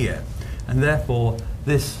trajectory here. And therefore,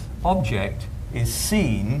 this object is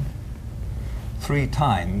seen 3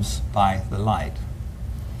 times by the light.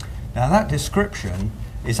 Now that description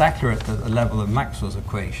is accurate at the level of Maxwell's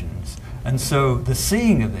equations. And so the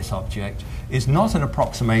seeing of this object is not an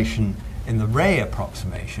approximation in the ray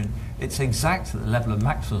approximation. It's exact at the level of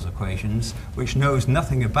Maxwell's equations, which knows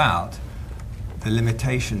nothing about the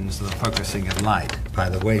limitations of the focusing of light by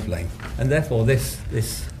the wavelength. And therefore this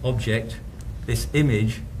object, this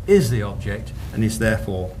image, is the object and is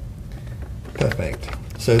therefore perfect.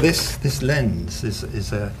 So this lens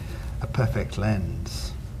is a perfect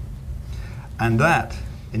lens. And that,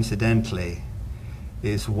 incidentally,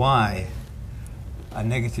 is why a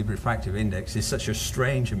negative refractive index is such a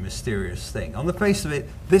strange and mysterious thing. On the face of it,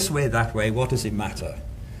 this way, that way, what does it matter?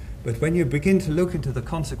 But when you begin to look into the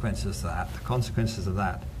consequences of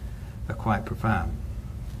that are quite profound.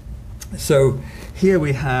 So here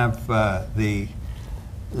we have the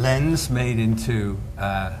lens made into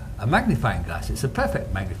a magnifying glass. It's a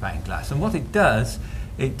perfect magnifying glass. And what it does,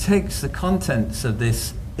 it takes the contents of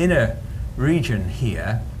this inner region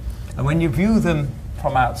here, and when you view them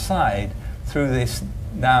from outside through this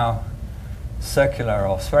now circular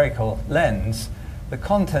or spherical lens, the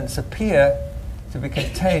contents appear to be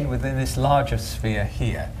contained within this larger sphere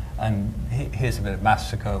here. And here's a bit of maths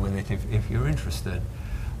to go with it if you're interested.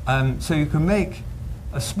 So you can make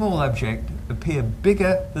a small object appear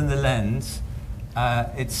bigger than the lens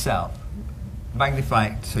itself. Magnify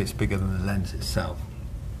it so it's bigger than the lens itself.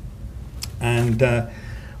 And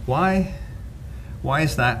why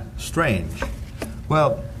is that strange?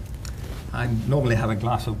 Well, I normally have a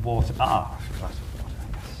glass of water. Glass of water,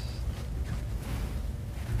 yes.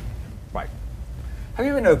 Right. Have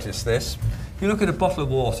you ever noticed this? If you look at a bottle of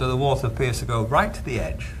water, the water appears to go right to the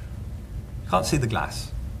edge. You can't see the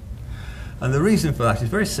glass. And the reason for that is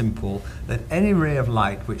very simple, that any ray of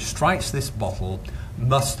light which strikes this bottle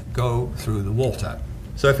must go through the water.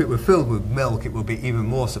 So if it were filled with milk, it would be even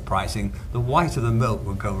more surprising. The white of the milk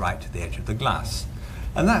would go right to the edge of the glass.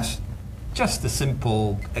 And that's just a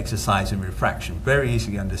simple exercise in refraction, very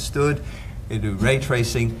easily understood. You do ray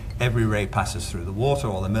tracing, every ray passes through the water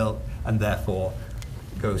or the milk, and therefore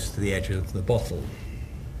goes to the edge of the bottle.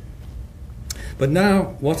 But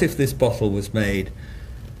now, what if this bottle was made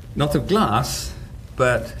not of glass,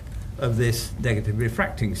 but of this negative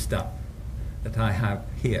refracting stuff that I have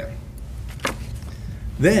here?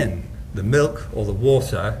 Then the milk or the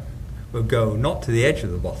water will go not to the edge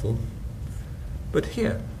of the bottle, but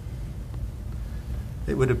here.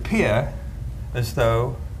 It would appear as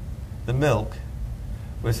though the milk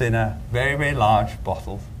was in a very, very large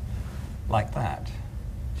bottle like that,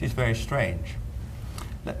 which is very strange.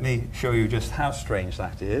 Let me show you just how strange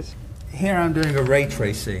that is. Here I'm doing a ray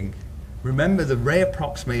tracing. Remember, the ray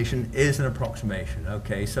approximation is an approximation.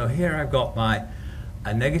 Okay, so here I've got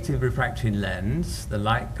a negative refracting lens. The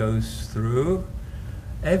light goes through.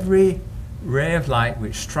 Every ray of light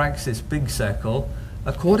which strikes this big circle,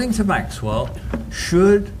 according to Maxwell,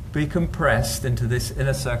 should be compressed into this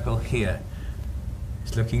inner circle here.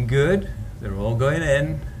 It's looking good. They're all going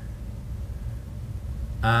in.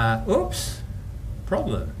 Oops,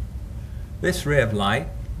 problem. This ray of light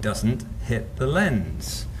doesn't hit the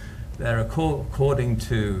lens. They're according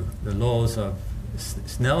to the laws of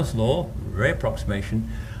Snell's law, ray approximation.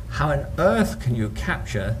 How on earth can you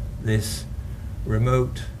capture this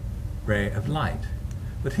remote ray of light?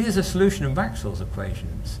 But here's a solution of Maxwell's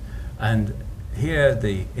equations. And here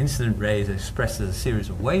the incident ray is expressed as a series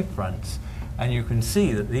of wave fronts. And you can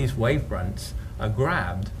see that these wave fronts are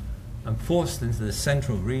grabbed and forced into the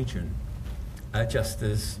central region, just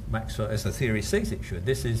as Maxwell, as the theory says it should.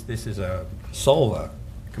 This is a solver,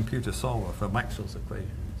 computer solver for Maxwell's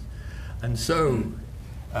equations. And so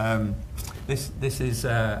this is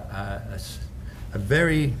a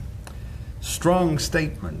very strong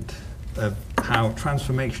statement of how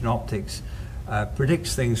transformation optics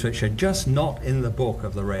predicts things which are just not in the book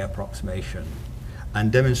of the ray approximation,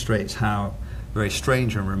 and demonstrates how very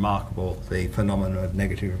strange and remarkable the phenomenon of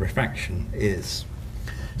negative refraction is.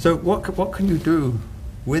 So what can you do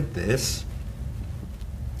with this?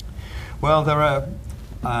 Well, there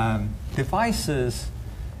are devices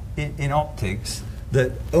in optics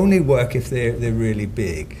that only work if they're really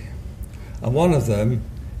big. And one of them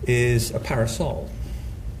is a parasol.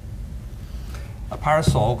 A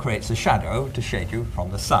parasol creates a shadow to shade you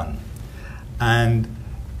from the sun. And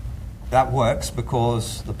that works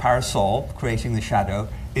because the parasol creating the shadow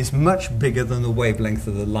is much bigger than the wavelength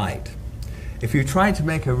of the light. If you tried to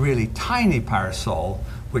make a really tiny parasol,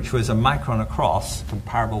 which was a micron across,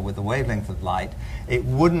 comparable with the wavelength of light, it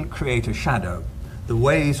wouldn't create a shadow. The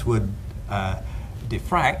waves would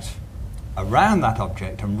diffract around that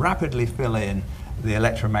object and rapidly fill in the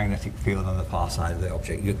electromagnetic field on the far side of the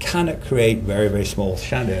object. You cannot create very, very small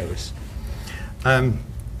shadows.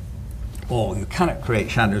 Or you cannot create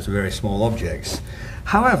shadows of very small objects.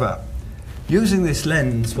 However, using this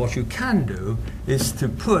lens, what you can do is to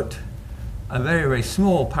put a very, very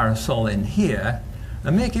small parasol in here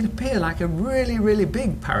and make it appear like a really, really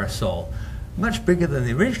big parasol, much bigger than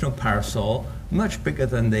the original parasol, much bigger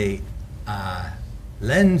than the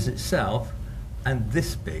lens itself, and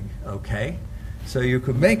this big, okay? So you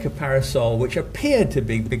could make a parasol which appeared to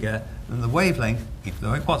be bigger than the wavelength, even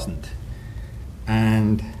though it wasn't.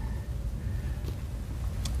 And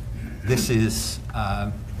this is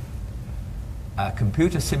a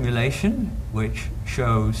computer simulation which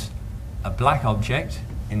shows a black object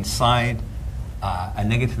inside a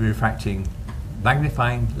negatively refracting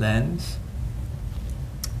magnifying lens.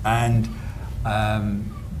 And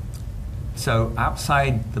so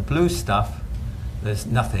outside the blue stuff, there's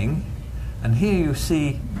nothing. And here you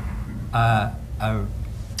see a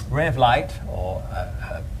ray of light or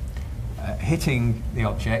hitting the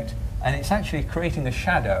object, and it's actually creating a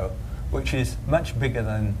shadow which is much bigger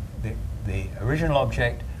than the original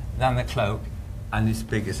object, than the cloak, and as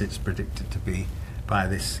big as it's predicted to be by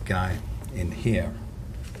this guy in here.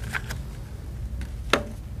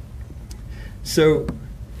 So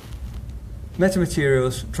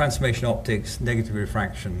metamaterials, transformation optics, negative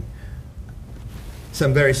refraction,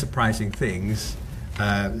 some very surprising things,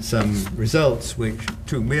 some results which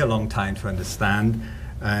took me a long time to understand,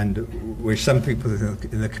 and which some people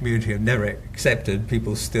in the community have never accepted.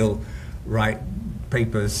 People still write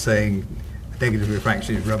papers saying negative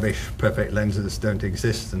refraction is rubbish, perfect lenses don't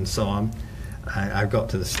exist, and so on. I've got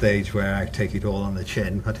to the stage where I take it all on the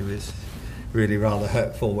chin, but it was really rather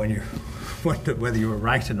hurtful when you wondered whether you were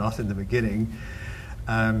right or not in the beginning.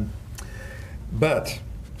 But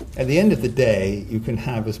at the end of the day, you can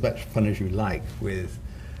have as much fun as you like with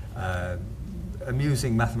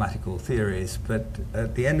amusing mathematical theories, but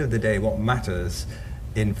at the end of the day, what matters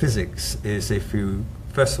in physics is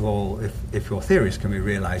first of all, if your theories can be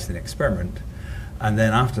realized in experiment, and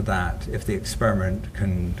then after that, if the experiment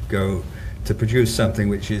can go to produce something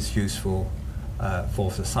which is useful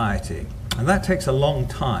for society. And that takes a long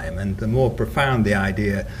time, and the more profound the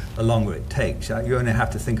idea, the longer it takes. You only have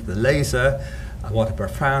to think of the laser, what a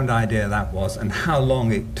profound idea that was, and how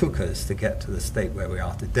long it took us to get to the state where we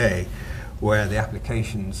are today, where the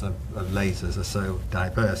applications of lasers are so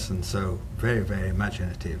diverse and so very, very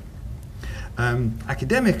imaginative.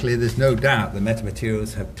 Academically, there's no doubt the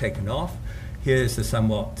metamaterials have taken off. Here's the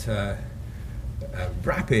somewhat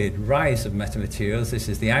rapid rise of metamaterials. This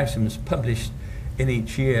is the items published in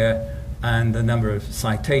each year and the number of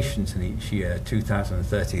citations in each year.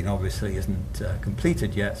 2013 obviously isn't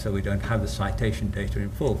completed yet, so we don't have the citation data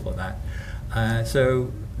in full for that.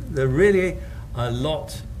 So there really are a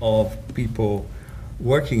lot of people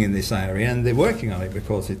working in this area, and they're working on it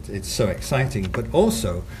because it's so exciting, but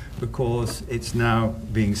also because it's now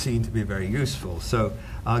being seen to be very useful. So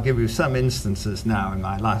I'll give you some instances now in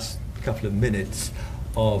my last couple of minutes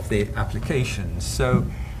of the applications. So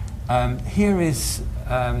here is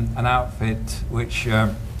an outfit which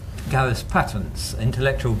gathers patents.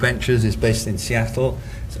 Intellectual Ventures is based in Seattle.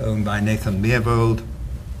 It's owned by Nathan Myhrvold,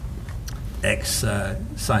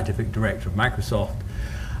 ex-scientific director of Microsoft.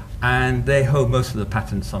 And they hold most of the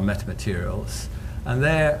patents on metamaterials. And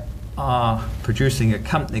they are producing a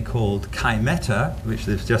company called Chimeta, which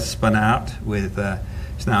they've just spun out with,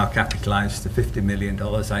 it's now capitalized to $50 million,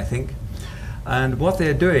 I think. And what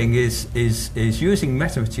they're doing is using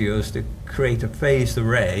metamaterials to create a phased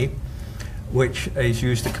array, which is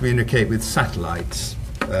used to communicate with satellites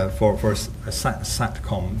for a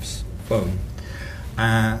SATCOM's phone.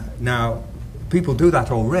 Now, people do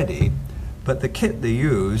that already, but the kit they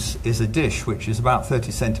use is a dish which is about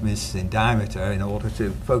 30 centimeters in diameter. In order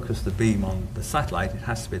to focus the beam on the satellite, it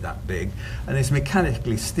has to be that big, and it's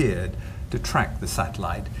mechanically steered to track the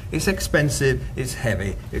satellite. It's expensive, it's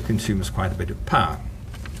heavy, it consumes quite a bit of power.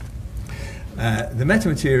 The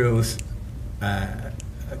metamaterials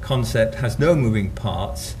concept has no moving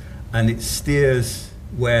parts, and it steers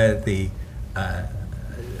where the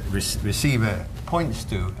receiver points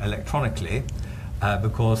to electronically,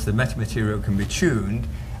 because the metamaterial can be tuned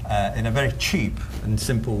in a very cheap and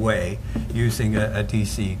simple way using a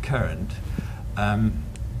DC current.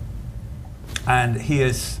 And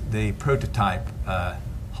here's the prototype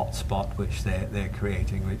hotspot which they're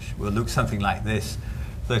creating, which will look something like this,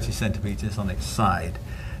 30 centimeters on its side.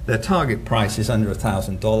 Their target price is under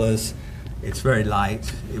 $1,000. It's very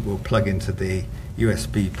light. It will plug into the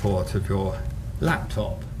USB port of your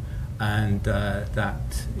laptop, and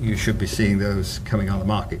that you should be seeing those coming on the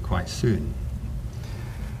market quite soon.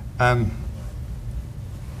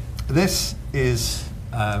 This is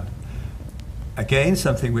again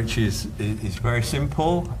something which is very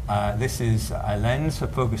simple. This is a lens for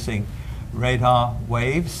focusing radar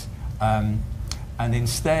waves, and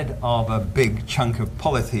instead of a big chunk of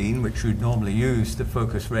polythene which you'd normally use to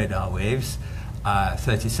focus radar waves,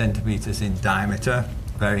 30 centimeters in diameter,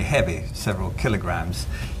 very heavy, several kilograms,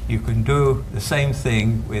 you can do the same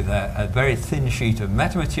thing with a very thin sheet of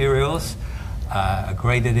metamaterials, a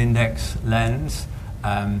graded index lens,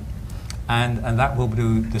 and that will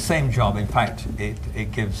do the same job. In fact,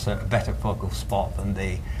 it gives a better focal spot than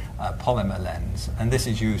the polymer lens. And this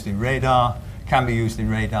is used in radar, can be used in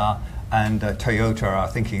radar, and Toyota are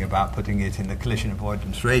thinking about putting it in the collision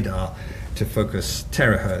avoidance radar to focus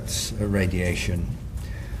terahertz radiation.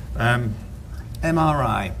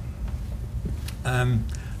 MRI.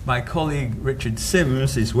 My colleague Richard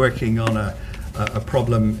Sims is working on a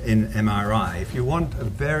problem in MRI. If you want a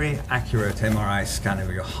very accurate MRI scan of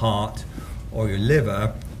your heart or your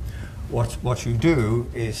liver, what you do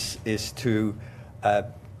is to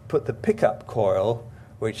put the pickup coil,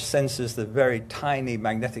 which senses the very tiny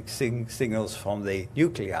magnetic signals from the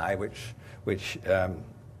nuclei, which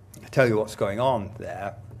tell you what's going on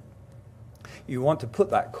there. You want to put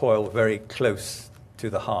that coil very close to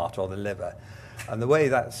the heart or the liver. And the way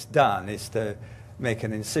that's done is to make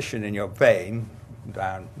an incision in your vein,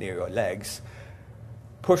 down near your legs,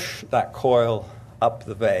 push that coil up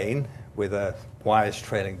the vein with wires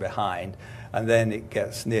trailing behind, and then it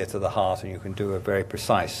gets near to the heart and you can do a very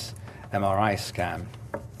precise MRI scan.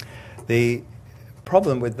 The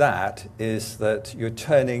problem with that is that you're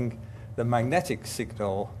turning the magnetic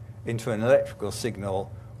signal into an electrical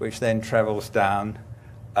signal, which then travels down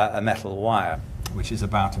a metal wire, which is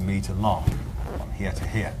about 1 meter long, from here to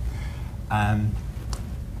here. And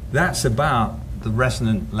that's about the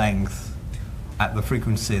resonant length at the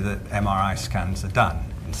frequency that MRI scans are done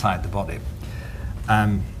inside the body.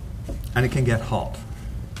 And it can get hot.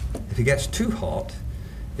 If it gets too hot,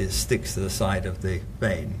 it sticks to the side of the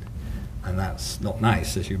vein, and that's not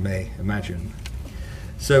nice, as you may imagine.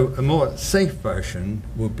 So a more safe version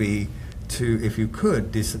would be to, if you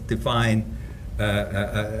could, design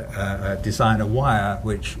a wire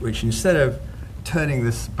which instead of turning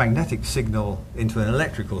this magnetic signal into an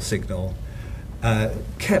electrical signal,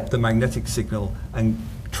 kept the magnetic signal and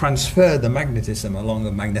transferred the magnetism along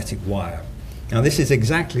a magnetic wire. Now this is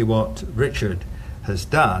exactly what Richard has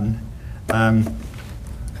done.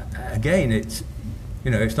 Again, it's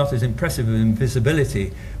not as impressive in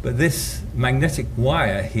visibility, but this magnetic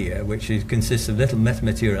wire here, which consists of little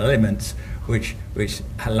metamaterial elements which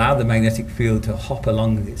allow the magnetic field to hop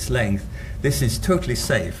along its length, this is totally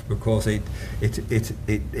safe because it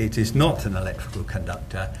is not an electrical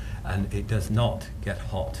conductor, and it does not get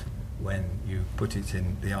hot when you put it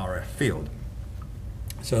in the RF field.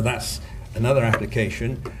 So that's another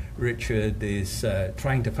application. Richard is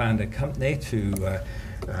trying to found a company to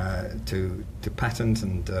patent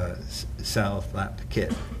and sell that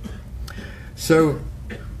kit. So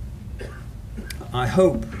I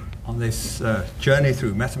hope on this journey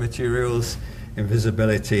through metamaterials,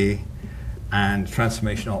 invisibility, and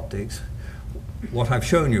transformation optics, what I've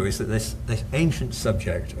shown you is that this ancient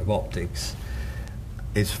subject of optics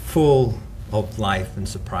is full of life and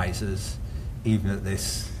surprises, even at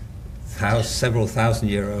this several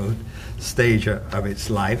thousand-year-old stage of its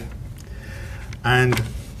life. And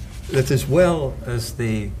that as well as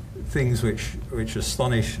the things which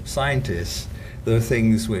astonish scientists, there are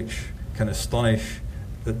things which can astonish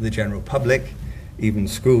the general public, even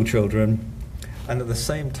school children, and at the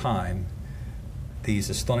same time, these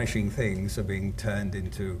astonishing things are being turned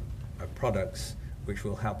into products which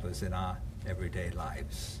will help us in our everyday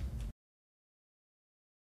lives.